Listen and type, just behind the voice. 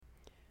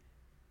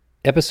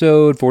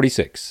Episode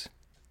 46,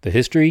 The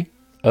History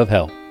of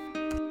Hell.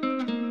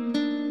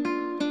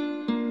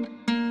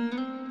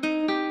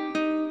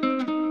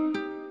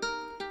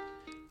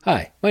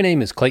 Hi, my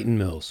name is Clayton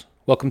Mills.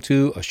 Welcome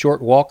to A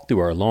Short Walk Through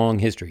Our Long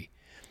History,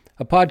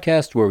 a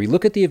podcast where we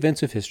look at the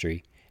events of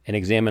history and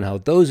examine how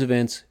those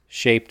events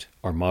shaped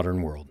our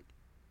modern world.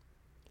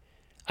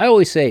 I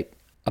always say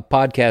a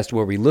podcast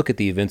where we look at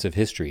the events of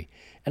history,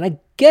 and I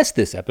guess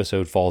this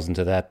episode falls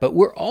into that, but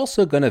we're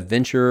also going to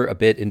venture a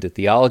bit into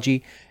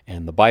theology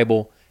and the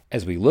Bible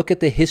as we look at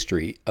the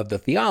history of the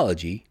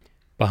theology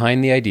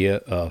behind the idea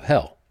of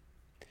hell.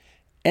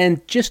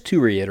 And just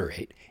to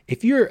reiterate,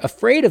 if you're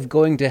afraid of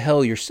going to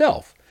hell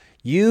yourself,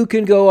 you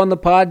can go on the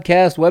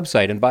podcast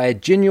website and buy a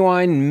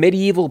genuine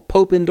medieval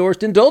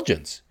Pope-endorsed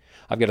indulgence.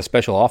 I've got a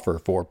special offer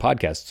for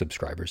podcast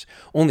subscribers.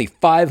 Only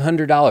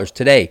 $500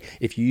 today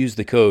if you use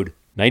the code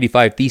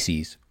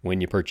 95Theses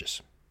when you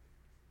purchase.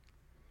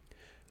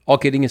 All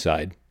kidding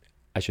aside,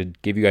 I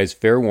should give you guys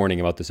fair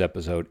warning about this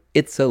episode.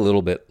 It's a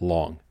little bit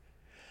long.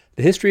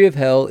 The history of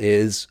hell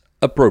is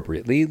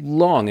appropriately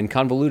long and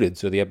convoluted,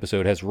 so the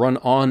episode has run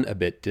on a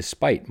bit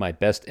despite my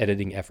best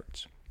editing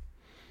efforts.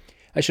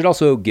 I should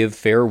also give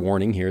fair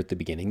warning here at the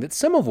beginning that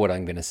some of what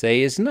I'm going to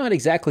say is not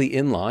exactly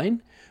in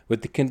line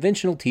with the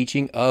conventional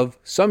teaching of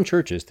some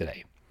churches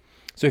today.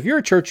 So if you're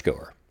a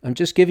church-goer, I'm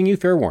just giving you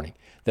fair warning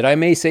that I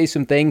may say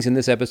some things in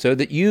this episode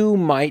that you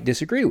might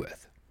disagree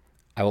with.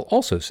 I will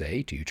also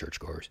say to you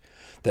churchgoers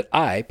that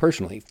I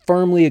personally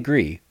firmly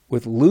agree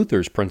with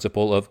Luther's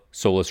principle of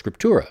Sola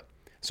Scriptura.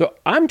 So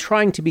I'm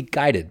trying to be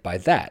guided by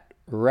that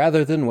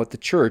rather than what the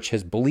church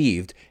has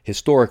believed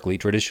historically,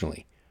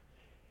 traditionally.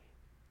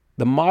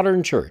 The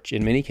modern church,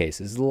 in many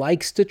cases,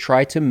 likes to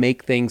try to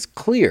make things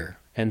clear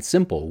and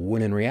simple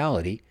when in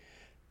reality,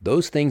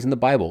 those things in the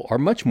Bible are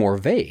much more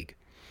vague.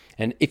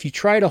 And if you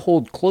try to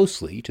hold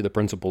closely to the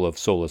principle of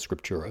Sola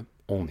Scriptura,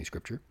 only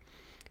Scripture,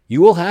 you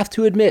will have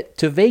to admit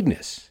to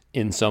vagueness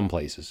in some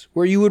places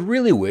where you would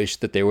really wish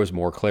that there was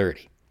more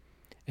clarity.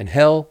 And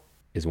hell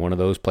is one of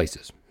those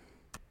places.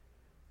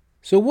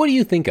 So what do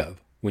you think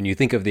of when you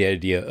think of the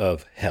idea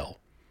of hell?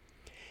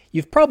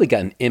 You've probably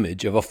got an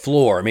image of a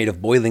floor made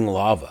of boiling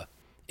lava,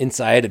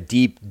 inside a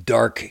deep,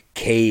 dark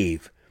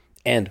cave,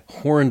 and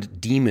horned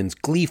demons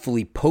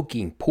gleefully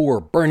poking poor,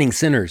 burning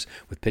sinners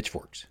with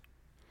pitchforks.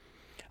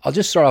 I'll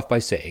just start off by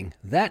saying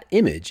that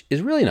image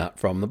is really not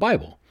from the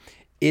Bible.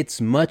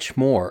 It's much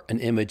more an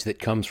image that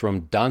comes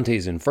from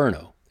Dante's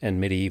Inferno and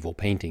medieval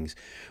paintings,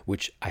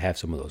 which I have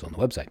some of those on the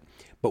website.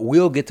 But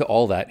we'll get to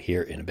all that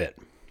here in a bit.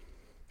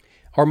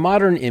 Our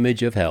modern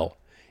image of hell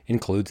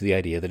includes the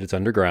idea that it's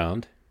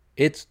underground,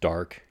 it's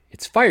dark,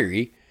 it's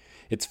fiery,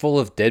 it's full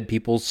of dead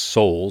people's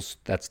souls.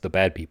 That's the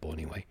bad people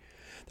anyway.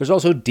 There's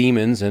also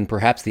demons and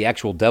perhaps the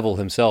actual devil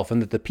himself,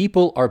 and that the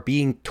people are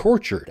being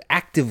tortured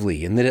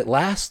actively and that it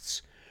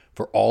lasts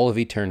for all of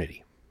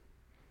eternity.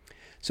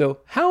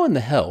 So how in the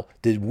hell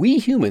did we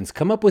humans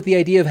come up with the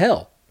idea of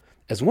hell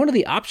as one of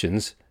the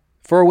options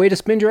for a way to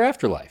spend your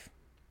afterlife?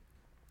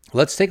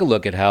 Let's take a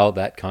look at how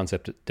that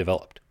concept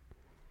developed.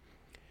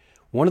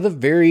 One of the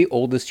very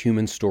oldest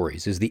human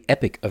stories is the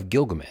Epic of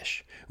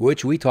Gilgamesh,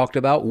 which we talked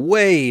about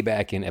way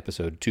back in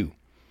episode 2.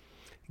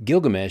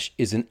 Gilgamesh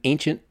is an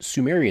ancient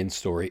Sumerian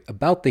story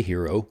about the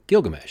hero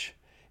Gilgamesh.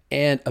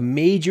 And a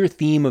major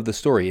theme of the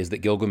story is that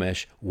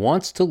Gilgamesh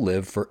wants to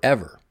live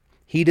forever.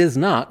 He does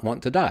not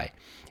want to die.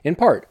 In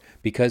part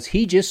because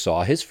he just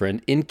saw his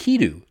friend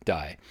Enkidu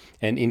die,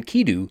 and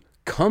Enkidu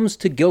comes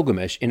to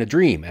Gilgamesh in a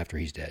dream after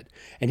he's dead,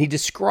 and he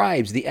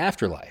describes the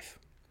afterlife.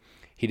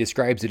 He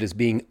describes it as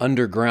being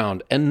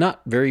underground and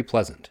not very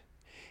pleasant.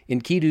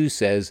 Enkidu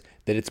says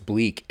that it's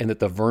bleak and that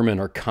the vermin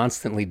are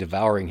constantly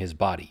devouring his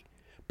body,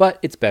 but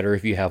it's better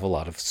if you have a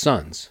lot of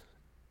sons.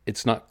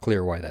 It's not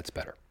clear why that's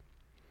better.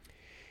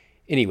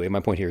 Anyway, my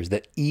point here is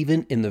that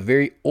even in the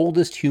very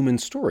oldest human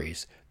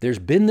stories, there's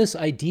been this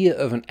idea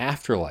of an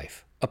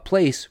afterlife, a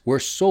place where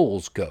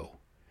souls go.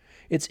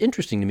 It's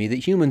interesting to me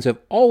that humans have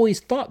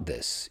always thought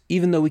this,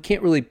 even though we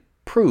can't really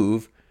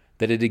prove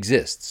that it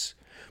exists.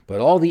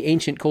 But all the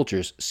ancient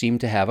cultures seem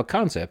to have a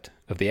concept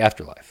of the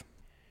afterlife.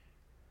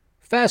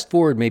 Fast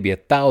forward maybe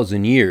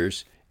 1,000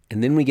 years,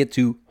 and then we get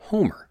to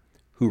Homer,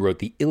 who wrote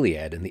the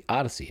Iliad and the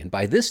Odyssey. And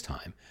by this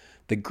time,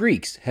 the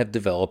Greeks have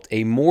developed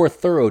a more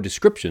thorough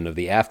description of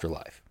the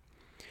afterlife.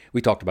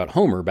 We talked about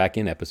Homer back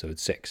in episode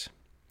 6.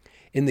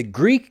 In the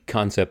Greek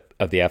concept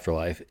of the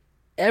afterlife,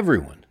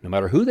 everyone, no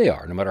matter who they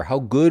are, no matter how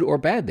good or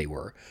bad they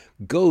were,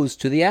 goes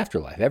to the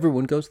afterlife.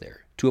 Everyone goes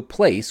there, to a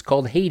place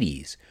called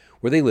Hades,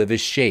 where they live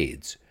as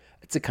shades.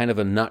 It's a kind of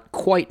a not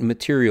quite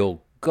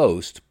material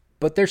ghost,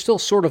 but they're still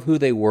sort of who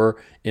they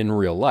were in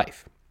real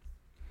life.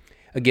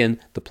 Again,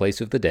 the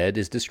place of the dead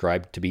is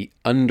described to be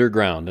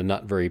underground and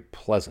not very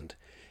pleasant.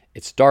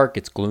 It's dark,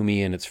 it's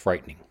gloomy, and it's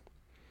frightening.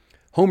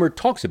 Homer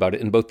talks about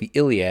it in both the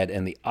Iliad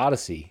and the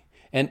Odyssey,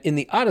 and in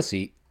the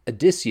Odyssey,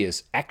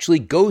 Odysseus actually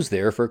goes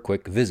there for a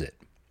quick visit.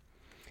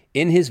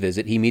 In his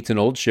visit, he meets an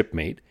old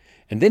shipmate,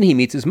 and then he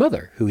meets his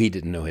mother, who he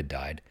didn't know had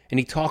died, and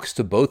he talks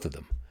to both of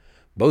them.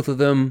 Both of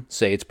them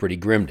say it's pretty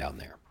grim down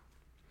there.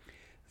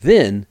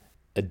 Then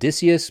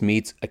Odysseus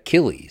meets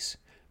Achilles,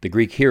 the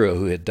Greek hero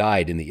who had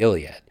died in the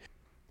Iliad.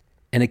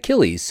 And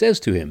Achilles says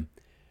to him,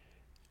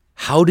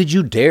 "How did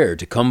you dare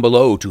to come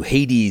below to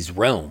Hades'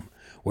 realm,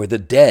 where the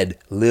dead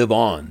live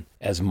on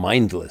as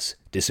mindless,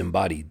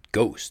 disembodied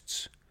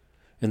ghosts?"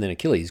 And then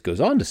Achilles goes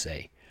on to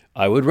say,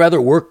 "I would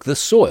rather work the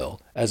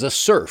soil as a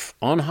serf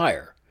on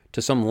hire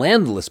to some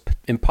landless,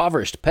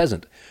 impoverished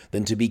peasant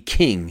than to be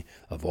king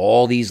of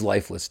all these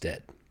lifeless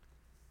dead."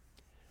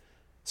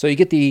 So you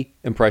get the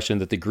impression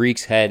that the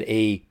Greeks had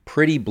a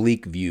pretty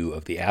bleak view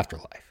of the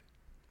afterlife.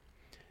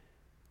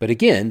 But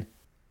again,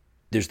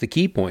 there's the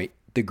key point.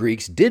 The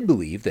Greeks did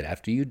believe that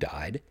after you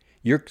died,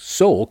 your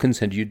soul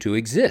continued to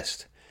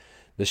exist.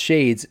 The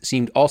shades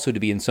seemed also to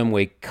be in some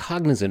way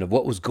cognizant of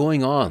what was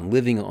going on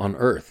living on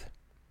Earth.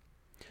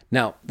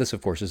 Now, this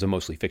of course is a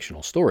mostly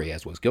fictional story,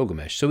 as was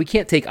Gilgamesh, so we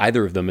can't take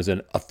either of them as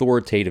an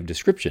authoritative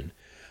description,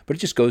 but it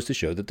just goes to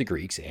show that the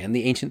Greeks and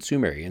the ancient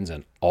Sumerians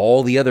and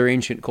all the other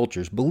ancient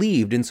cultures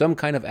believed in some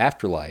kind of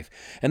afterlife,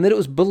 and that it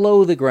was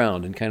below the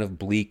ground and kind of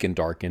bleak and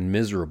dark and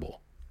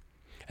miserable.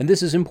 And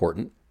this is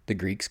important. The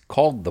Greeks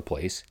called the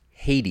place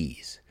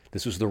Hades.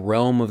 This was the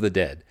realm of the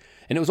dead,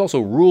 and it was also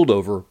ruled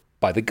over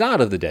by the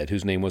god of the dead,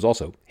 whose name was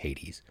also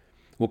Hades.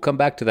 We'll come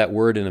back to that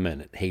word in a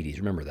minute, Hades,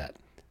 remember that.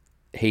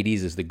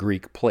 Hades is the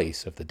Greek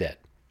place of the dead.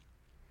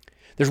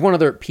 There's one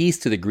other piece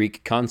to the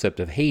Greek concept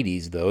of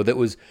Hades, though, that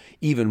was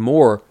even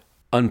more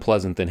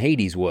unpleasant than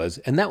Hades was,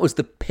 and that was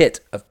the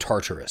pit of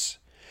Tartarus.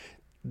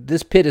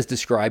 This pit is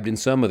described in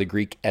some of the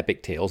Greek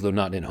epic tales, though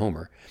not in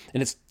Homer,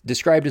 and it's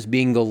described as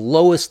being the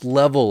lowest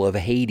level of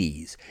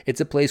Hades. It's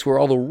a place where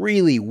all the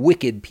really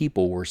wicked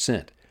people were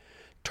sent.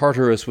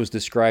 Tartarus was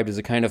described as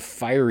a kind of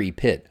fiery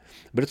pit,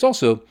 but it's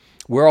also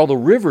where all the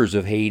rivers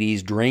of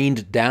Hades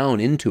drained down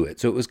into it,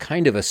 so it was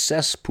kind of a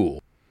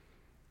cesspool.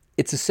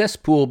 It's a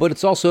cesspool, but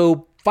it's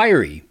also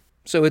fiery,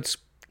 so it's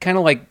kind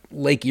of like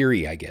Lake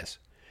Erie, I guess.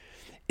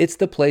 It's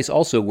the place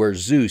also where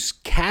Zeus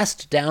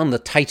cast down the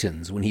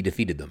Titans when he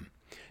defeated them.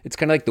 It's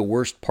kind of like the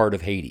worst part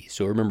of Hades,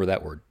 so remember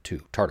that word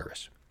too,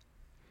 Tartarus.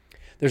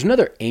 There's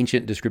another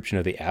ancient description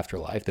of the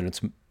afterlife, and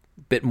it's a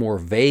bit more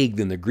vague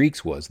than the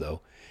Greeks was,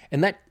 though,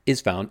 and that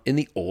is found in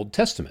the Old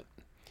Testament.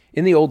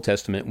 In the Old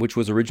Testament, which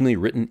was originally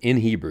written in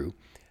Hebrew,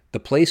 the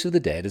place of the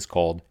dead is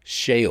called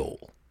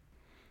Sheol.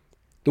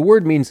 The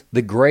word means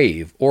the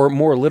grave, or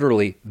more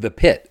literally, the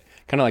pit,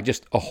 kind of like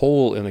just a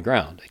hole in the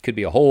ground. It could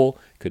be a hole,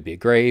 it could be a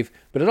grave,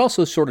 but it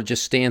also sort of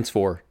just stands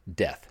for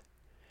death.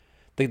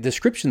 The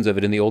descriptions of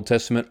it in the Old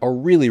Testament are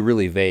really,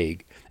 really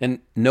vague, and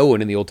no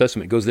one in the Old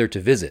Testament goes there to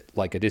visit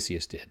like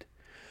Odysseus did.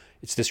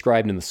 It's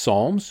described in the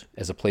Psalms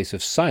as a place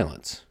of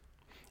silence,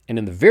 and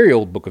in the very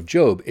old book of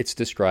Job, it's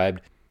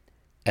described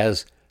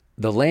as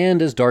the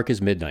land as dark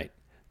as midnight,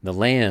 the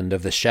land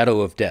of the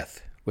shadow of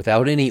death,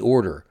 without any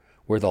order,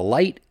 where the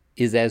light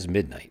is as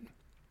midnight.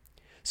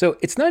 So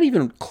it's not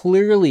even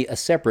clearly a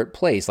separate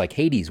place like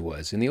Hades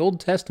was. In the Old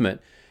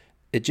Testament,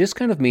 it just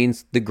kind of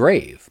means the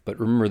grave, but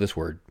remember this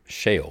word,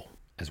 Sheol,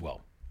 as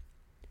well.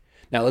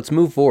 Now let's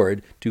move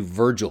forward to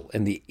Virgil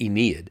and the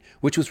Aeneid,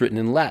 which was written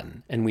in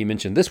Latin, and we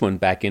mentioned this one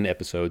back in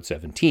episode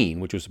 17,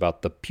 which was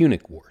about the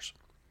Punic Wars.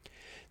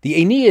 The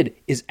Aeneid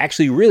is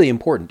actually really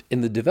important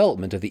in the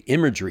development of the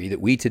imagery that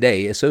we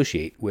today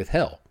associate with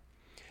hell.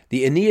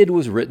 The Aeneid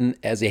was written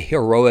as a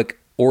heroic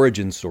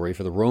origin story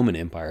for the Roman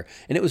Empire,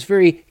 and it was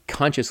very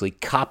consciously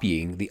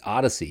copying the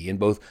Odyssey in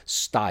both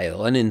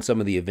style and in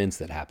some of the events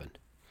that happened.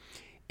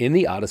 In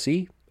the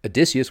Odyssey,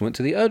 Odysseus went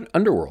to the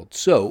underworld,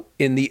 so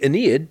in the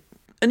Aeneid,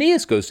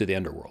 Aeneas goes to the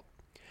underworld.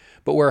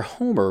 But where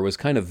Homer was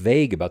kind of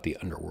vague about the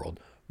underworld,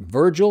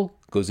 Virgil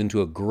goes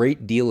into a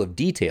great deal of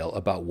detail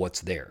about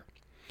what's there.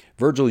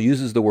 Virgil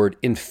uses the word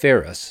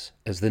Inferus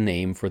as the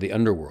name for the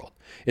underworld.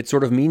 It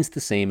sort of means the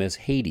same as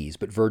Hades,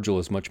 but Virgil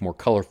is much more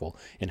colorful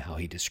in how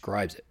he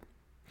describes it.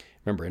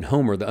 Remember, in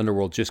Homer, the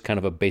underworld's just kind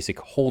of a basic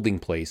holding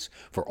place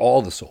for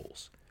all the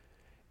souls.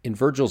 In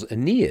Virgil's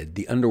Aeneid,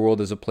 the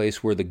underworld is a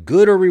place where the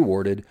good are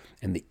rewarded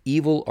and the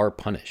evil are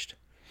punished.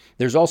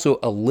 There's also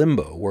a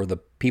limbo where the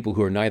people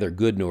who are neither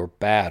good nor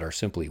bad are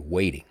simply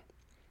waiting.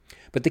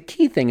 But the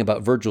key thing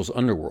about Virgil's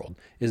underworld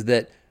is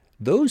that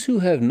those who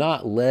have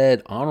not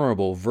led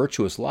honorable,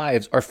 virtuous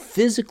lives are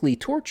physically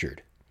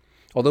tortured.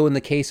 Although in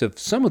the case of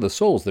some of the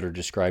souls that are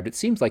described, it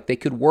seems like they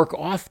could work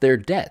off their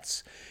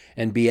debts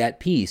and be at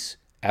peace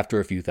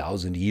after a few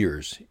thousand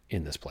years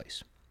in this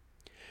place.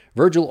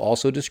 Virgil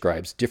also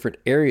describes different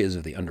areas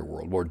of the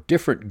underworld where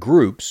different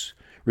groups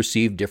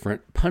receive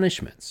different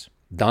punishments.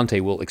 Dante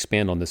will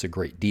expand on this a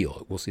great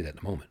deal. We'll see that in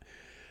a moment.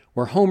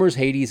 Where Homer's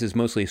Hades is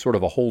mostly sort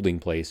of a holding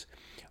place,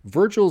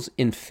 Virgil's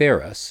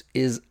Inferus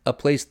is a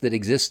place that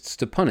exists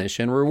to punish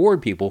and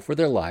reward people for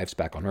their lives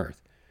back on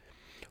Earth.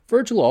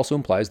 Virgil also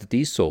implies that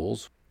these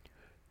souls,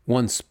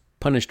 once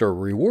punished or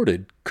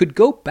rewarded, could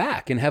go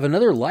back and have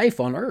another life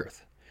on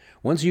Earth.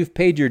 Once you've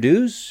paid your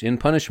dues in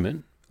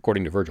punishment,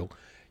 according to Virgil,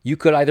 you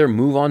could either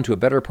move on to a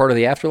better part of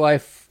the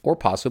afterlife or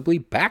possibly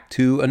back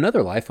to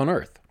another life on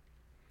Earth.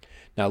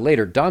 Now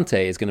later,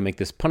 Dante is going to make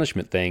this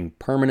punishment thing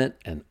permanent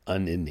and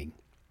unending.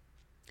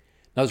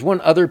 Now Now, there's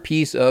one other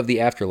piece of the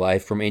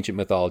afterlife from ancient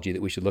mythology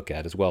that we should look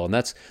at as well, and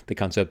that's the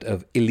concept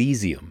of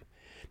Elysium.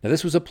 Now,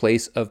 this was a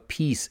place of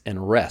peace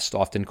and rest,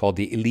 often called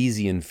the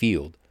Elysian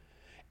Field.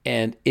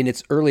 And in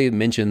its early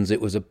mentions,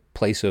 it was a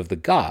place of the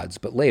gods,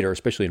 but later,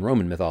 especially in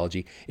Roman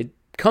mythology, it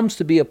comes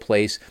to be a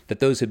place that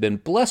those who had been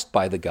blessed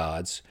by the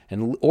gods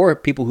or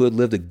people who had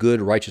lived a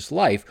good, righteous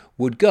life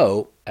would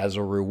go as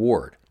a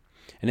reward.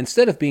 And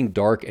instead of being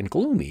dark and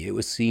gloomy, it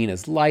was seen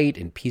as light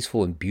and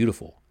peaceful and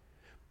beautiful.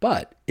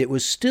 But it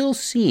was still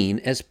seen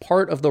as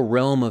part of the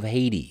realm of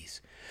Hades.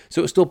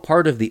 So it was still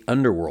part of the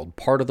underworld,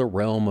 part of the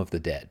realm of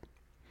the dead.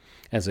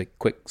 As a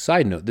quick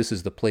side note, this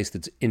is the place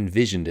that's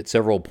envisioned at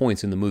several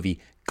points in the movie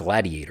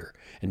Gladiator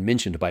and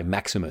mentioned by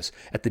Maximus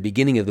at the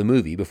beginning of the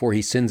movie before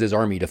he sends his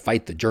army to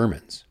fight the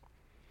Germans.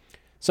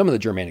 Some of the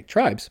Germanic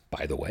tribes,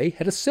 by the way,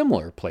 had a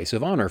similar place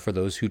of honor for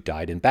those who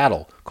died in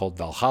battle called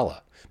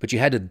Valhalla, but you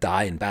had to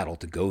die in battle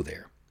to go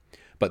there.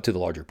 But to the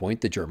larger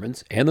point, the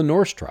Germans and the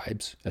Norse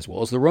tribes, as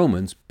well as the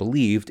Romans,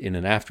 believed in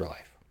an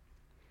afterlife.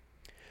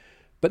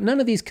 But none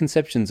of these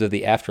conceptions of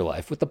the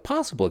afterlife, with the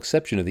possible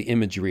exception of the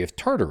imagery of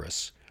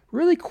Tartarus,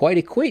 really quite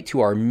equate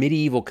to our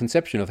medieval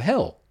conception of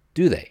hell,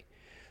 do they?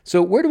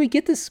 So where do we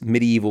get this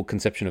medieval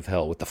conception of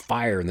hell with the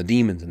fire and the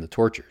demons and the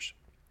tortures?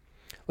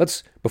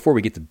 Before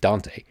we get to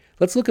Dante,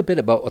 let's look a bit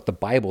about what the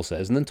Bible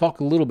says and then talk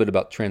a little bit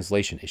about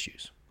translation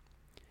issues.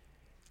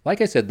 Like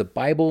I said, the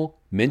Bible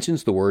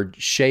mentions the word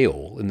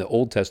Sheol in the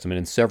Old Testament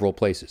in several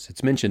places.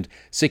 It's mentioned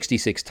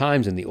 66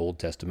 times in the Old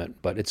Testament,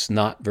 but it's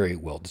not very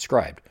well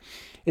described.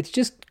 It's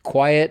just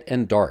quiet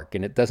and dark,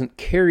 and it doesn't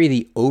carry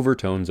the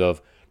overtones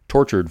of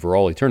tortured for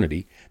all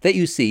eternity that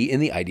you see in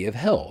the idea of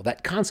hell.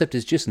 That concept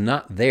is just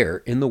not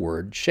there in the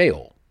word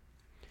Sheol.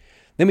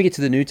 Then we get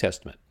to the New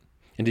Testament.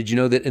 And did you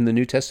know that in the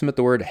New Testament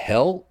the word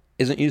hell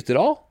isn't used at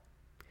all?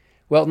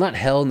 Well, not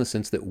hell in the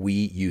sense that we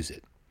use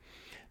it.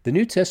 The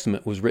New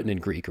Testament was written in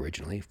Greek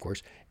originally, of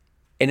course,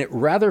 and it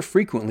rather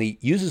frequently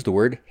uses the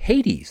word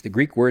Hades, the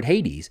Greek word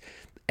Hades,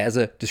 as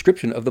a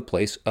description of the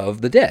place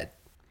of the dead.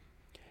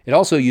 It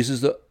also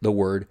uses the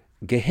word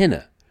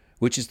Gehenna,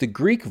 which is the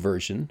Greek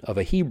version of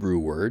a Hebrew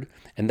word,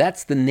 and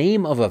that's the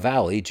name of a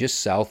valley just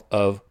south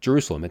of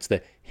Jerusalem. It's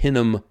the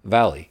Hinnom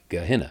Valley,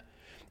 Gehenna.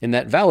 In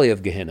that valley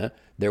of Gehenna,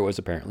 there was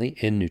apparently,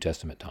 in New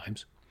Testament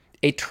times,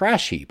 a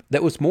trash heap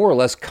that was more or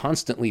less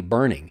constantly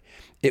burning.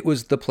 It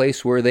was the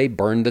place where they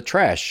burned the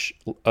trash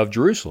of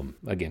Jerusalem,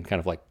 again, kind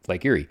of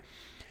like Erie.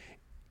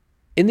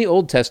 In the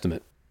Old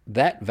Testament,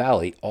 that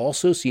valley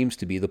also seems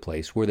to be the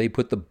place where they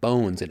put the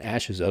bones and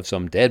ashes of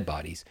some dead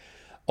bodies,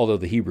 although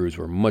the Hebrews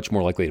were much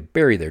more likely to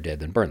bury their dead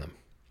than burn them.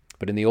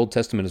 But in the Old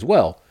Testament as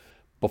well,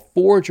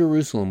 before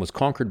Jerusalem was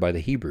conquered by the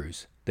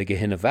Hebrews, the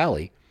Gehenna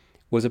Valley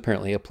was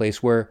apparently a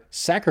place where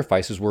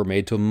sacrifices were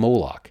made to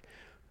Moloch,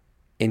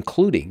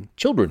 including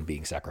children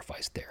being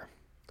sacrificed there.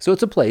 So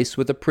it's a place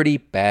with a pretty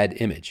bad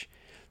image.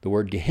 The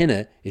word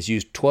Gehenna is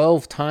used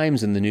 12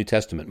 times in the New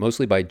Testament,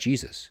 mostly by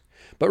Jesus.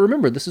 But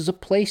remember, this is a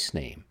place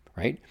name,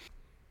 right?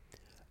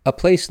 A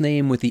place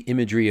name with the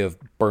imagery of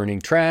burning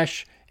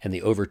trash and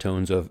the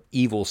overtones of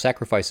evil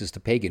sacrifices to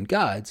pagan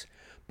gods,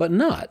 but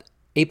not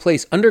a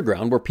place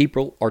underground where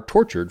people are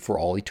tortured for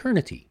all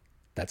eternity.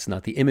 That's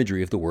not the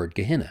imagery of the word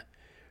Gehenna,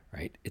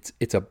 right?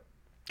 It's a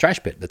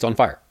trash pit that's on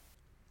fire.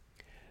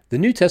 The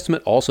New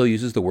Testament also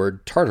uses the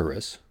word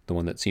Tartarus, the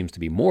one that seems to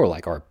be more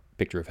like our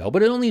picture of hell,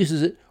 but it only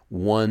uses it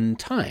one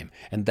time.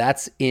 And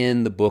that's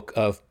in the book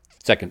of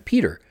 2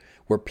 Peter,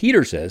 where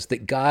Peter says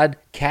that God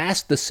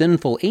cast the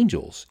sinful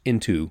angels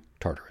into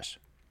Tartarus.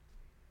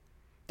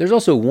 There's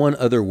also one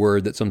other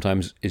word that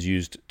sometimes is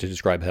used to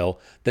describe hell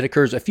that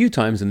occurs a few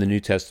times in the New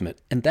Testament,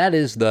 and that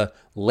is the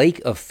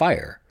lake of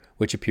fire,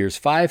 which appears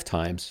 5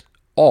 times,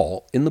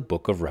 all in the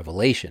book of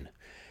Revelation.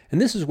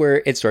 And this is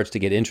where it starts to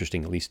get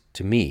interesting, at least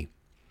to me.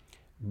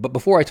 But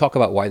before I talk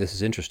about why this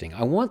is interesting,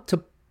 I want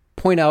to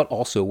point out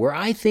also where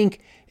I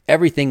think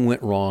everything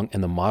went wrong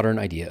and the modern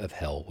idea of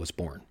hell was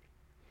born.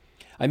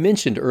 I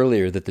mentioned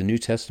earlier that the New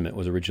Testament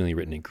was originally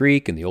written in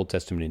Greek and the Old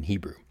Testament in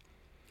Hebrew.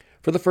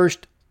 For the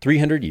first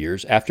 300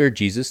 years after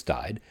Jesus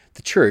died,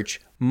 the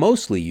church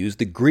mostly used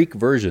the Greek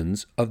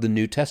versions of the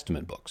New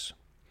Testament books.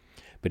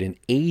 But in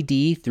AD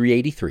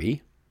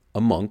 383, a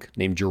monk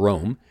named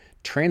Jerome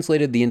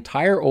translated the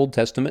entire Old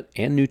Testament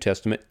and New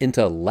Testament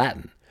into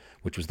Latin,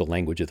 which was the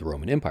language of the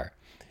Roman Empire,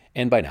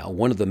 and by now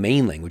one of the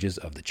main languages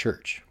of the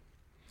church.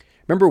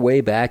 Remember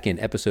way back in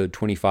episode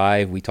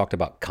 25, we talked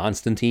about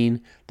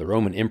Constantine, the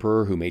Roman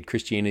emperor who made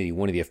Christianity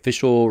one of the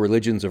official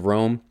religions of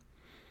Rome?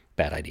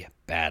 Bad idea.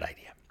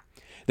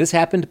 This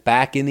happened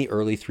back in the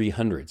early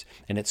 300s,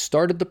 and it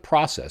started the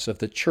process of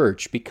the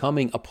church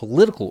becoming a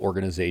political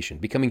organization,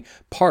 becoming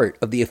part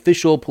of the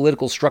official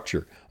political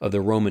structure of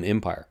the Roman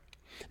Empire.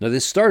 Now,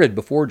 this started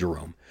before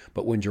Jerome,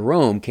 but when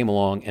Jerome came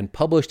along and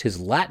published his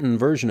Latin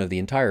version of the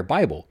entire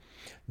Bible,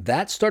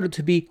 that started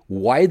to be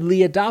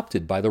widely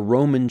adopted by the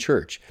Roman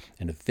Church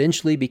and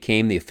eventually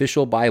became the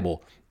official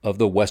Bible of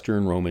the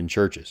Western Roman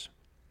churches.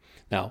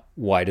 Now,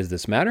 why does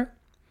this matter?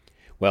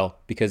 Well,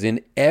 because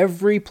in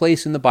every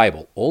place in the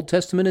Bible, Old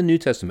Testament and New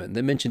Testament,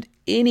 that mentioned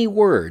any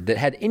word that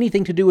had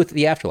anything to do with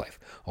the afterlife,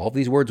 all of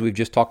these words we've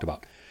just talked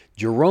about,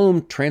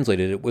 Jerome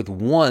translated it with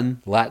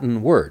one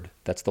Latin word.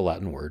 That's the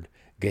Latin word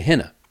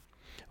Gehenna.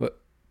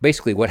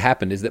 Basically, what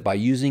happened is that by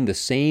using the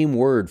same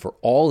word for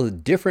all the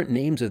different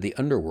names of the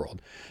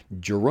underworld,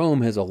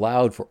 Jerome has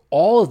allowed for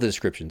all of the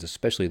descriptions,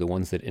 especially the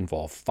ones that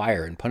involve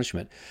fire and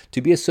punishment,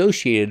 to be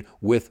associated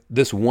with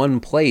this one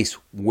place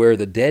where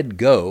the dead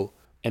go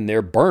and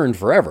they're burned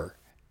forever.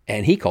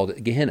 And he called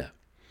it Gehenna.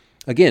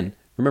 Again,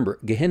 remember,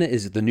 Gehenna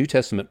is the New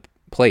Testament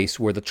place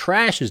where the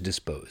trash is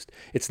disposed.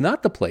 It's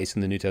not the place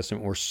in the New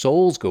Testament where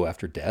souls go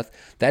after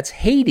death. That's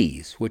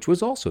Hades, which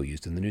was also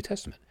used in the New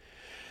Testament.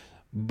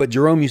 But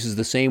Jerome uses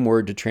the same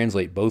word to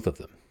translate both of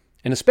them.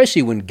 And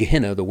especially when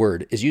Gehenna, the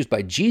word, is used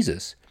by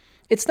Jesus,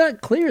 it's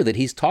not clear that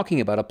he's talking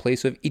about a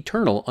place of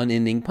eternal,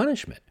 unending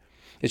punishment.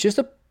 It's just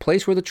a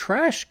place where the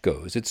trash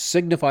goes. It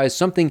signifies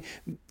something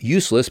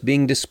useless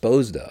being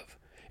disposed of.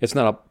 It's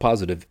not a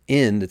positive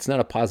end. It's not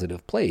a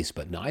positive place,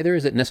 but neither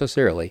is it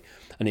necessarily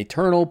an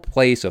eternal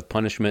place of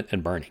punishment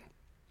and burning.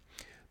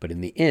 But in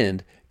the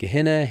end,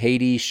 Gehenna,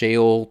 Hades,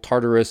 Sheol,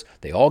 Tartarus,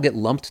 they all get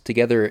lumped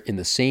together in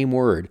the same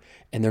word,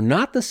 and they're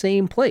not the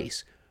same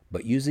place,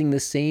 but using the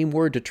same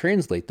word to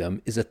translate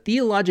them is a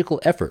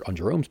theological effort on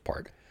Jerome's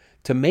part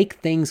to make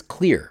things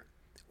clear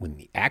when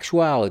the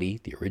actuality,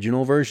 the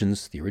original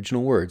versions, the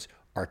original words,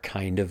 are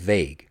kind of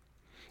vague.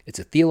 It's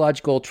a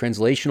theological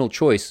translational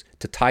choice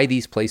to tie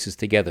these places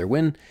together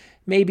when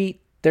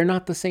maybe they're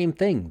not the same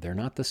thing, they're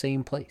not the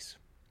same place.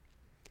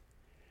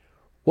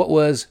 What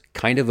was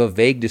kind of a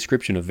vague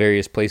description of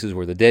various places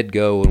where the dead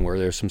go and where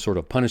there's some sort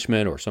of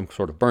punishment or some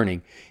sort of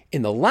burning,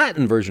 in the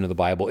Latin version of the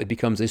Bible, it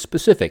becomes a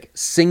specific,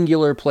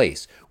 singular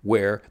place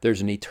where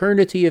there's an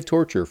eternity of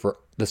torture for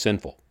the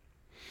sinful.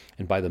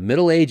 And by the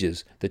Middle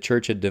Ages, the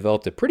church had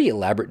developed a pretty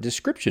elaborate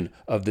description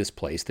of this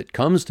place that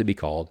comes to be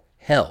called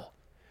hell.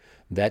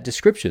 That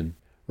description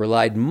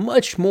relied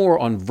much more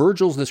on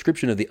Virgil's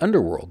description of the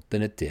underworld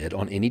than it did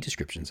on any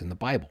descriptions in the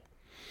Bible.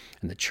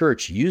 And the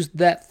church used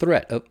that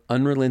threat of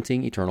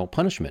unrelenting eternal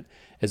punishment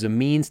as a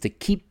means to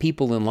keep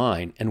people in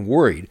line and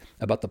worried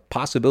about the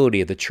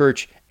possibility of the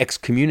church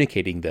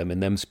excommunicating them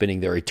and them spending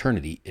their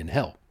eternity in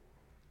hell.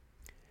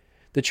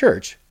 The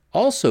church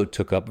also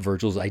took up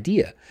Virgil's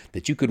idea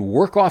that you could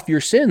work off your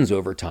sins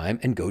over time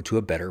and go to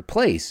a better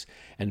place.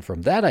 And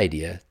from that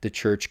idea, the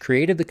church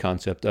created the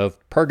concept of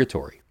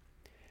purgatory.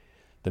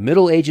 The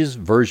Middle Ages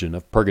version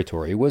of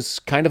purgatory was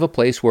kind of a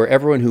place where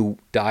everyone who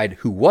died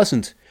who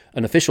wasn't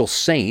an official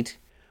saint,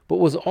 but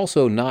was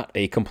also not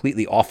a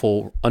completely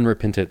awful,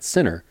 unrepentant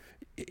sinner.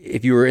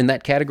 If you were in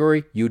that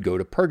category, you would go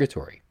to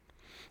purgatory.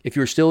 If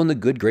you were still in the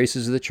good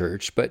graces of the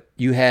church, but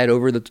you had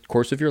over the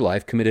course of your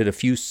life committed a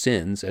few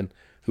sins, and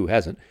who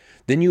hasn't,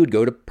 then you would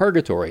go to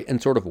purgatory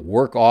and sort of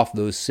work off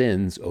those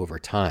sins over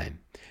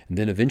time. And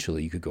then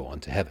eventually you could go on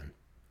to heaven.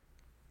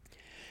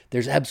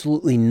 There's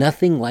absolutely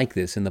nothing like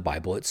this in the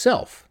Bible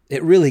itself.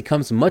 It really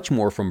comes much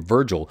more from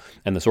Virgil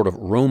and the sort of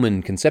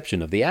Roman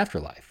conception of the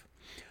afterlife.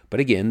 But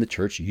again, the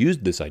church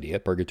used this idea,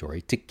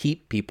 purgatory, to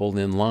keep people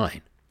in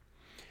line.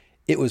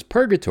 It was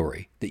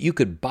purgatory that you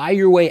could buy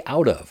your way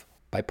out of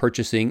by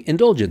purchasing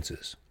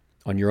indulgences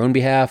on your own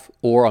behalf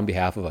or on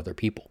behalf of other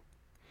people.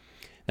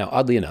 Now,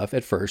 oddly enough,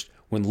 at first,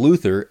 when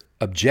Luther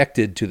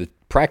objected to the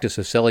practice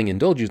of selling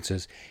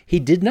indulgences, he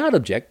did not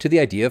object to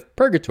the idea of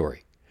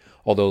purgatory,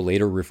 although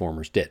later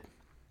reformers did.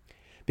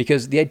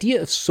 Because the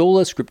idea of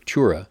Sola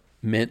Scriptura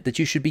meant that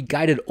you should be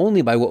guided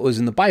only by what was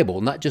in the Bible,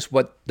 not just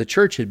what the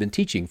church had been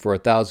teaching for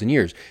 1,000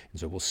 years. And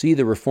so we'll see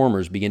the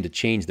reformers begin to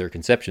change their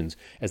conceptions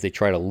as they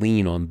try to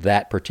lean on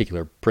that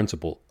particular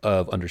principle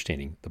of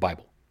understanding the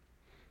Bible.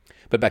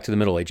 But back to the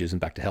Middle Ages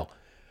and back to hell.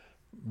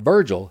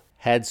 Virgil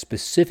had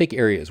specific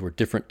areas where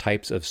different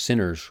types of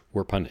sinners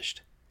were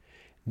punished.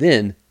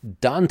 Then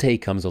Dante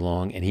comes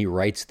along and he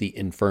writes the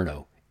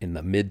Inferno in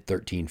the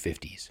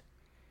mid-1350s.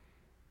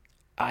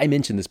 I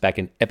mentioned this back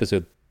in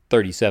episode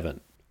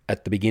 37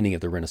 at the beginning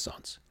of the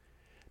Renaissance.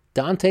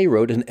 Dante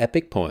wrote an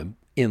epic poem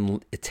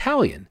in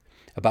Italian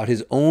about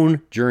his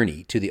own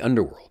journey to the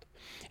underworld,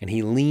 and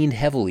he leaned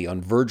heavily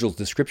on Virgil's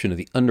description of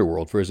the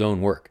underworld for his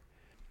own work.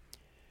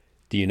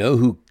 Do you know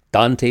who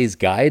Dante's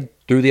guide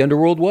through the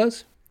underworld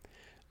was?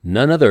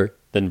 None other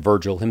than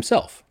Virgil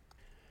himself.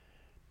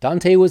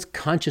 Dante was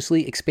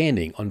consciously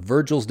expanding on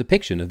Virgil's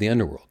depiction of the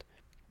underworld.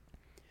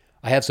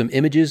 I have some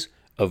images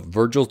of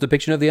Virgil's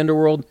depiction of the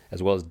underworld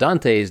as well as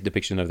Dante's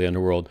depiction of the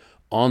underworld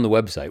on the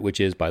website, which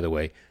is, by the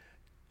way,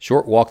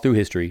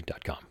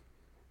 shortwalkthroughhistory.com.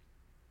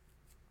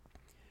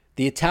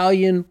 The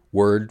Italian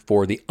word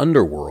for the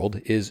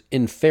underworld is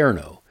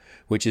Inferno,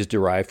 which is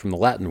derived from the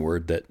Latin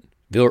word that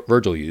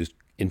Virgil used,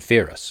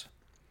 inferus.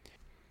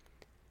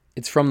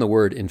 It's from the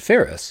word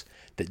inferus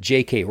that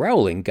J.K.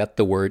 Rowling got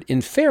the word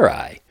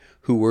inferi,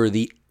 who were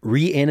the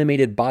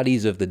reanimated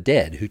bodies of the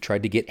dead who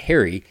tried to get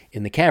Harry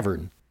in the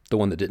cavern, the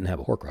one that didn't have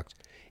a Horcrux,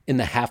 in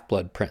the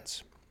Half-Blood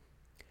Prince.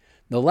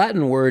 The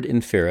Latin word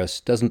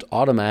inferus doesn't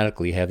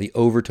automatically have the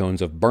overtones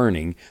of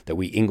burning that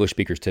we English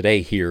speakers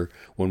today hear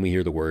when we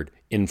hear the word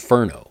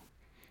Inferno.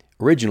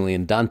 Originally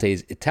in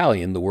Dante's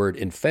Italian, the word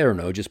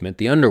Inferno just meant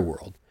the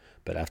underworld,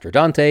 but after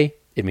Dante,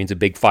 it means a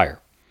big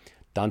fire.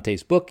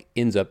 Dante's book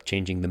ends up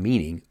changing the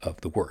meaning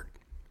of the word.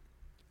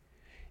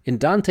 In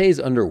Dante's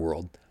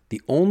underworld,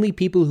 the only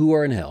people who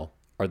are in hell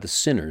are the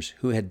sinners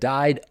who had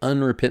died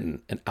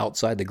unrepentant and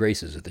outside the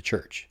graces of the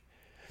church.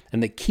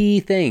 And the key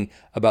thing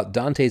about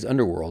Dante's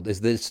underworld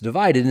is that it's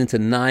divided into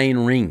 9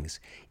 rings,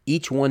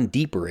 each one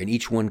deeper and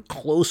each one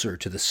closer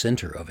to the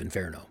center of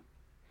Inferno.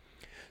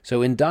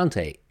 So in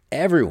Dante,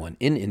 everyone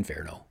in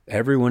Inferno,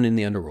 everyone in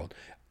the underworld,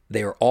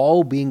 they are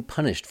all being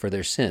punished for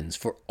their sins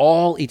for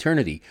all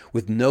eternity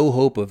with no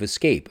hope of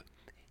escape.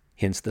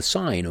 Hence the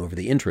sign over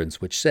the entrance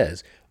which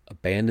says,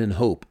 "Abandon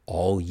hope,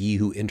 all ye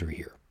who enter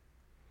here."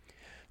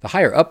 The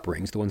higher up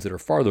rings, the ones that are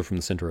farther from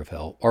the center of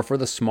hell, are for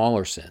the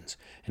smaller sins.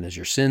 And as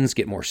your sins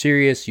get more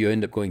serious, you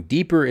end up going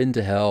deeper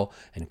into hell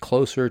and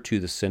closer to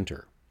the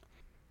center.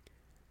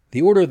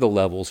 The order of the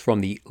levels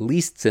from the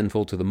least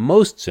sinful to the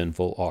most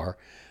sinful are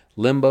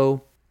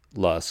limbo,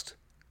 lust,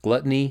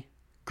 gluttony,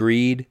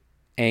 greed,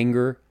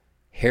 anger,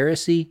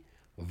 heresy,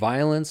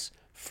 violence,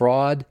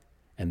 fraud,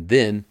 and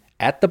then,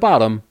 at the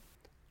bottom,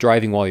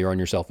 driving while you're on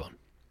your cell phone.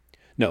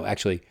 No,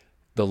 actually,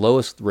 the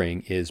lowest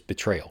ring is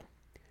betrayal.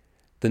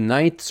 The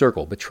 9th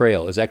circle,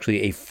 betrayal, is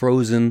actually a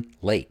frozen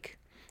lake.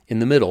 In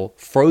the middle,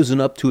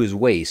 frozen up to his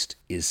waist,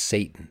 is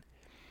Satan.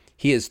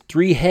 He has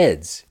 3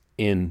 heads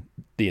in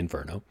the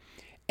Inferno,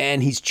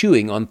 and he's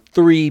chewing on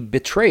 3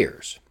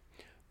 betrayers: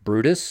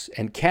 Brutus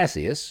and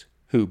Cassius,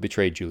 who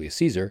betrayed Julius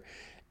Caesar,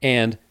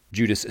 and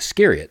Judas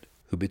Iscariot,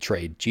 who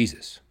betrayed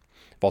Jesus.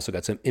 I've also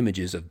got some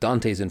images of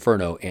Dante's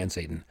Inferno and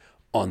Satan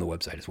on the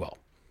website as well.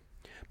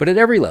 But at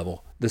every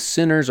level, the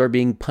sinners are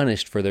being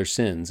punished for their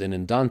sins, and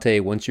in Dante,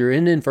 once you're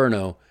in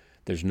Inferno,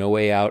 there's no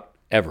way out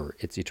ever.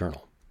 It's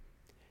eternal.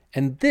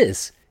 And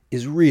this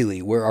is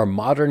really where our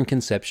modern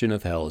conception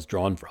of hell is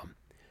drawn from.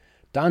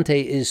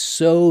 Dante is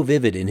so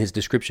vivid in his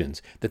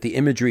descriptions that the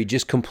imagery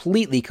just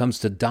completely comes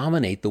to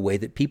dominate the way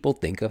that people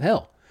think of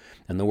hell.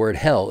 And the word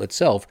hell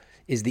itself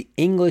is the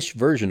English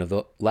version of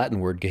the Latin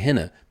word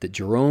Gehenna that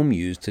Jerome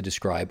used to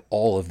describe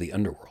all of the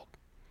underworld.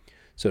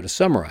 So to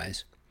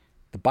summarize,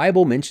 the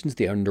Bible mentions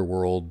the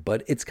underworld,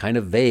 but it's kind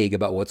of vague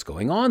about what's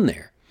going on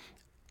there.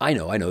 I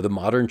know, the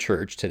modern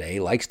church today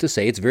likes to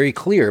say it's very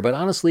clear, but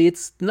honestly,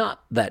 it's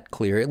not that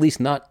clear, at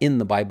least not in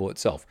the Bible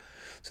itself.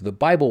 So the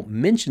Bible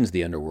mentions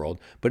the underworld,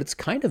 but it's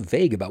kind of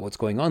vague about what's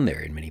going on there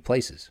in many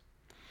places.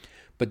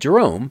 But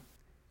Jerome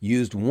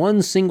used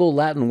one single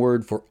Latin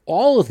word for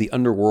all of the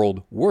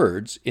underworld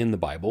words in the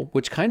Bible,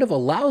 which kind of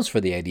allows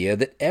for the idea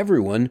that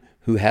everyone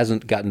who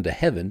hasn't gotten to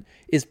heaven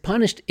is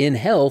punished in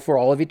hell for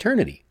all of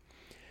eternity.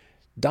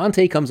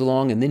 Dante comes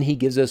along and then he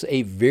gives us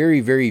a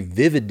very, very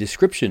vivid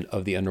description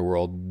of the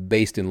underworld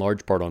based in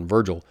large part on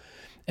Virgil.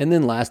 And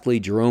then lastly,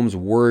 Jerome's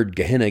word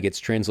Gehenna gets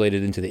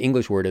translated into the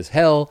English word as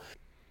hell.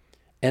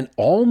 And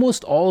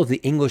almost all of the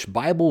English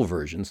Bible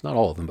versions, not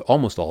all of them, but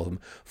almost all of them,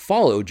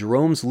 follow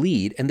Jerome's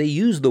lead, and they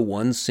use the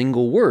one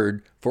single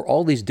word for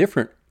all these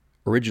different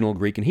original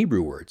Greek and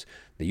Hebrew words.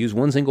 They use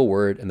one single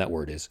word, and that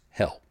word is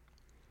hell.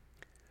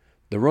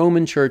 The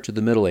Roman Church of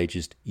the Middle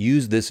Ages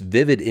used this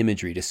vivid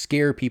imagery to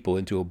scare people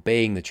into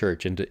obeying the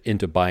church and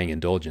into buying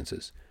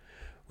indulgences.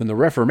 When the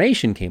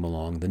Reformation came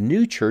along, the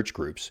new church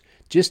groups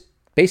just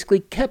basically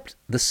kept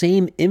the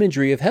same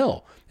imagery of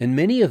hell, and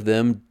many of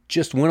them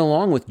just went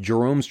along with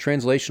Jerome's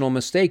translational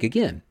mistake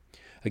again.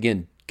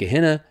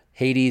 Gehenna,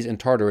 Hades, and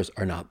Tartarus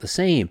are not the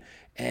same,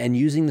 and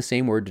using the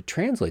same word to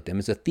translate them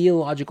is a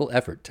theological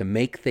effort to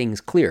make things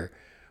clear,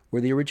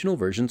 where the original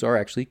versions are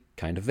actually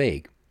kind of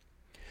vague.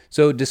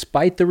 So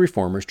despite the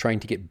reformers trying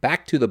to get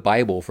back to the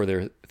Bible for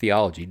their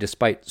theology,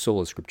 despite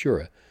Sola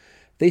Scriptura,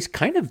 they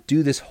kind of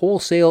do this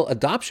wholesale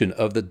adoption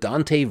of the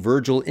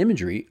Dante-Virgil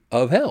imagery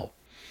of hell,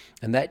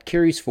 and that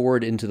carries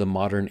forward into the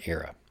modern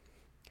era.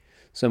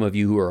 Some of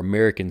you who are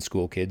American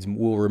school kids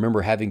will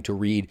remember having to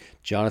read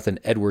Jonathan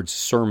Edwards'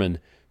 sermon,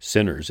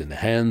 "Sinners in the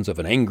Hands of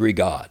an Angry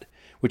God,"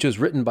 which was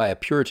written by a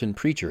Puritan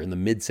preacher in the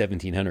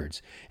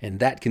mid-1700s, and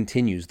that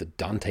continues the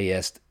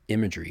Dante-esque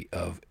imagery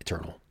of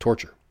eternal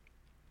torture.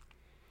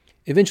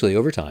 Eventually,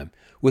 over time,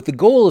 with the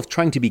goal of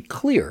trying to be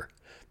clear,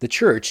 the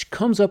church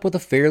comes up with a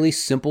fairly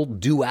simple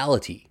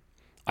duality.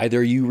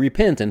 Either you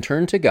repent and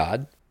turn to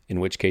God, in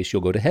which case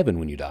you'll go to heaven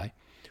when you die,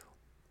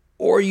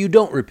 or you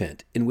don't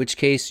repent, in which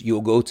case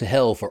you'll go to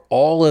hell for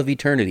all of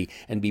eternity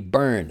and be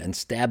burned and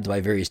stabbed by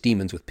various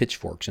demons with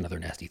pitchforks and other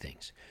nasty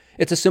things.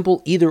 It's a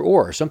simple either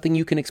or, something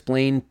you can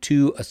explain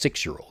to a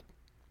 6-year-old.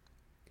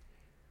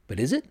 But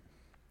is it?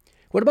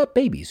 What about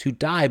babies who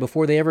die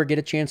before they ever get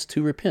a chance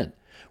to repent?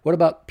 What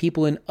about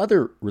people in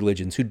other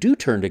religions who do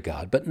turn to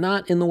God, but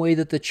not in the way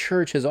that the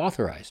church has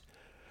authorized?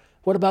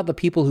 What about the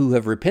people who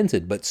have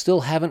repented, but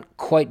still haven't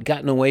quite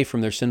gotten away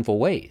from their sinful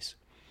ways?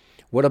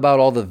 What about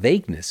all the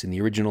vagueness in the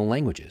original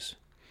languages?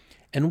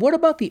 And what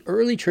about the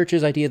early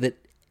church's idea that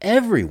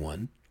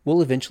everyone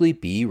will eventually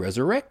be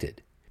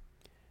resurrected?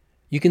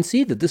 You can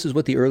see that this is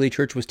what the early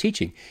church was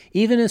teaching,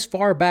 even as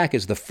far back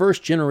as the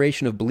first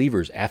generation of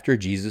believers after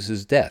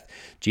Jesus' death.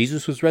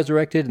 Jesus was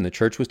resurrected, and the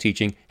church was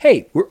teaching,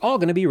 hey, we're all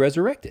going to be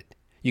resurrected.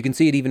 You can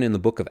see it even in the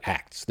book of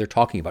Acts. They're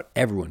talking about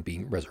everyone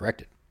being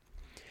resurrected.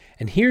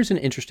 And here's an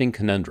interesting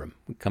conundrum.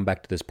 We'll come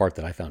back to this part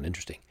that I found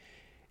interesting.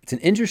 It's an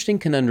interesting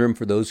conundrum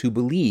for those who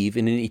believe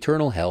in an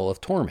eternal hell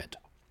of torment.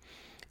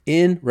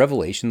 In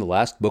Revelation, the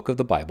last book of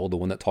the Bible, the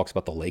one that talks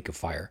about the lake of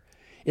fire,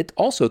 it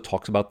also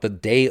talks about the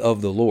day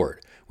of the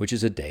Lord, which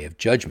is a day of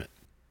judgment.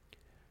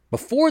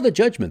 Before the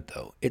judgment,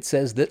 though, it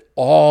says that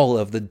all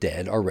of the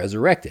dead are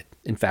resurrected.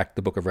 In fact,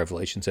 the book of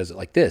Revelation says it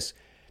like this: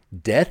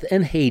 Death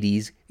and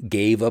Hades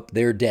gave up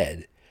their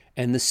dead,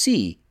 and the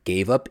sea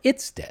gave up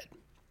its dead.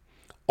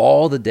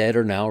 All the dead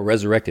are now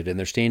resurrected, and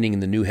they're standing in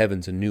the new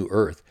heavens and new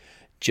earth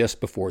just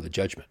before the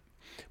judgment.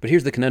 But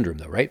here's the conundrum,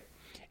 though, right?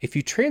 If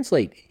you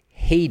translate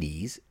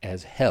Hades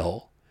as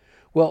hell,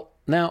 well,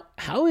 now,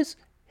 how is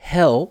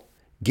hell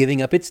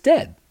giving up its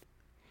dead?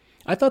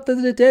 I thought that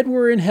the dead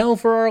were in hell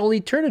for all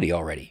eternity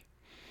already.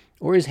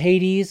 Or is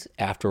Hades,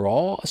 after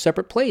all, a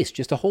separate place,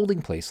 just a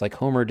holding place like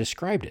Homer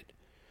described it?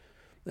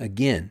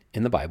 Again,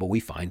 in the Bible, we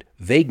find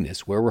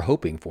vagueness where we're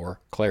hoping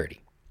for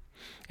clarity.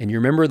 And you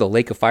remember the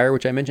lake of fire,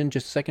 which I mentioned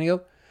just a second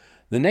ago?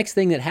 The next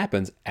thing that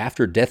happens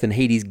after death and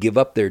Hades give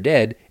up their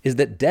dead is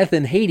that death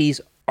and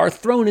Hades are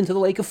thrown into the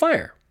lake of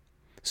fire.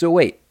 So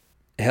wait,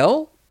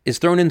 hell is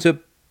thrown into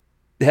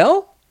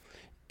hell?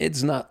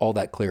 It's not all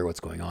that clear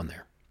what's going on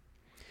there.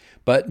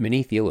 But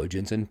many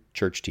theologians and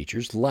church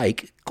teachers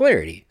like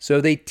clarity, so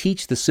they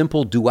teach the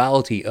simple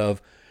duality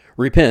of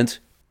repent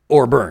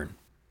or burn.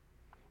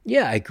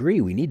 Yeah, I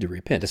agree, we need to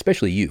repent,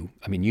 especially you.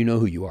 I mean, you know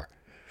who you are.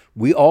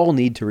 We all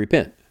need to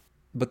repent.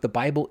 But the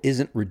Bible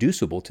isn't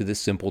reducible to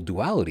this simple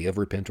duality of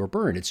repent or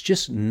burn. It's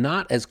just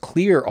not as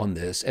clear on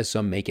this as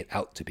some make it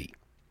out to be.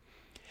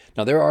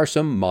 Now, there are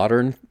some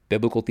modern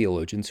biblical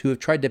theologians who have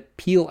tried to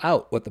peel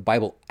out what the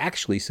Bible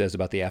actually says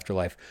about the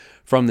afterlife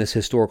from this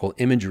historical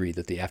imagery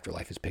that the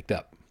afterlife has picked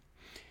up.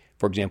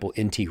 For example,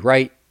 N.T.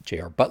 Wright,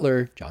 J.R.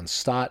 Butler, John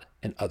Stott,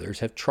 and others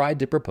have tried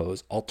to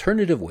propose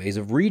alternative ways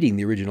of reading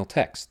the original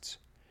texts.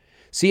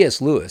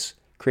 C.S. Lewis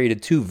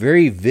created two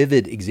very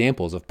vivid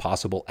examples of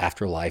possible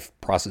afterlife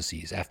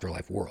processes,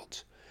 afterlife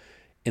worlds.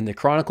 In the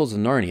Chronicles of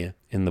Narnia,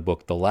 in the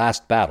book The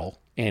Last Battle,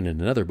 and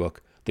in another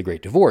book, The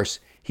Great Divorce,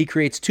 he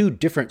creates two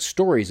different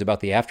stories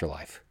about the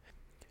afterlife.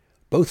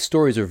 Both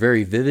stories are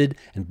very vivid,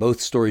 and both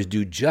stories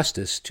do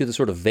justice to the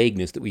sort of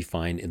vagueness that we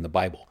find in the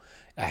Bible.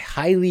 I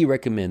highly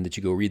recommend that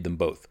you go read them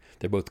both.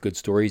 They're both good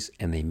stories,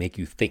 and they make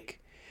you think,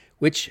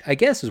 which I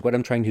guess is what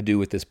I'm trying to do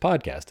with this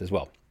podcast as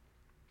well.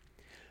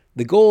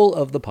 The goal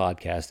of the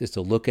podcast is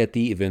to look at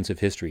the events of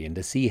history and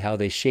to see how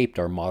they shaped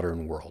our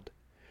modern world.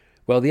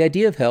 Well, the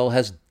idea of hell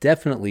has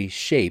definitely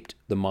shaped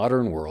the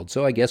modern world,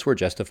 so I guess we're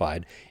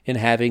justified in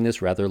having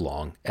this rather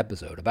long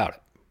episode about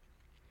it.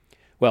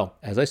 Well,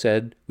 as I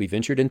said, we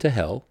ventured into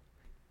hell,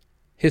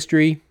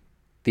 history,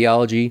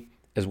 theology,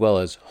 as well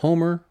as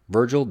Homer,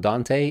 Virgil,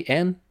 Dante,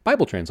 and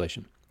Bible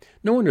translation.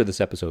 No wonder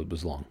this episode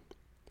was long.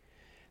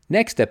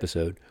 Next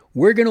episode,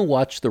 we're going to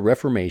watch the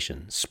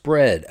Reformation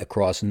spread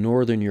across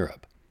Northern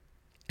Europe.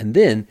 And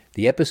then,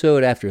 the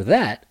episode after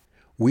that,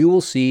 we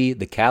will see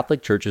the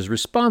Catholic Church's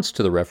response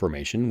to the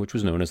Reformation, which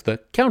was known as the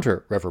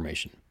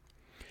Counter-Reformation.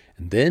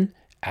 And then,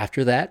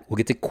 after that, we'll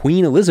get to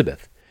Queen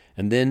Elizabeth,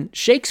 and then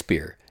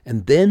Shakespeare,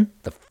 and then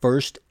the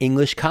first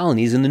English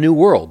colonies in the New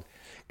World.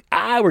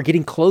 We're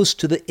getting close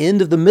to the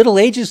end of the Middle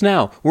Ages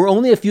now. We're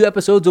only a few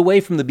episodes away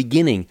from the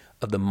beginning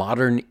of the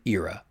modern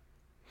era.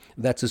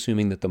 That's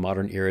assuming that the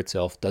modern era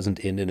itself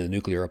doesn't end in a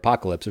nuclear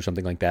apocalypse or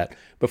something like that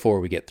before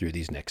we get through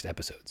these next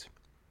episodes.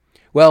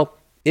 Well,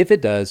 if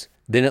it does,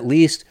 then at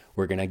least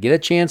we're going to get a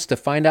chance to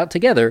find out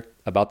together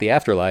about the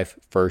afterlife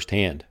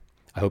firsthand.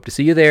 I hope to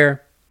see you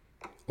there,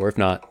 or if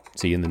not,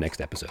 see you in the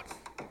next episode.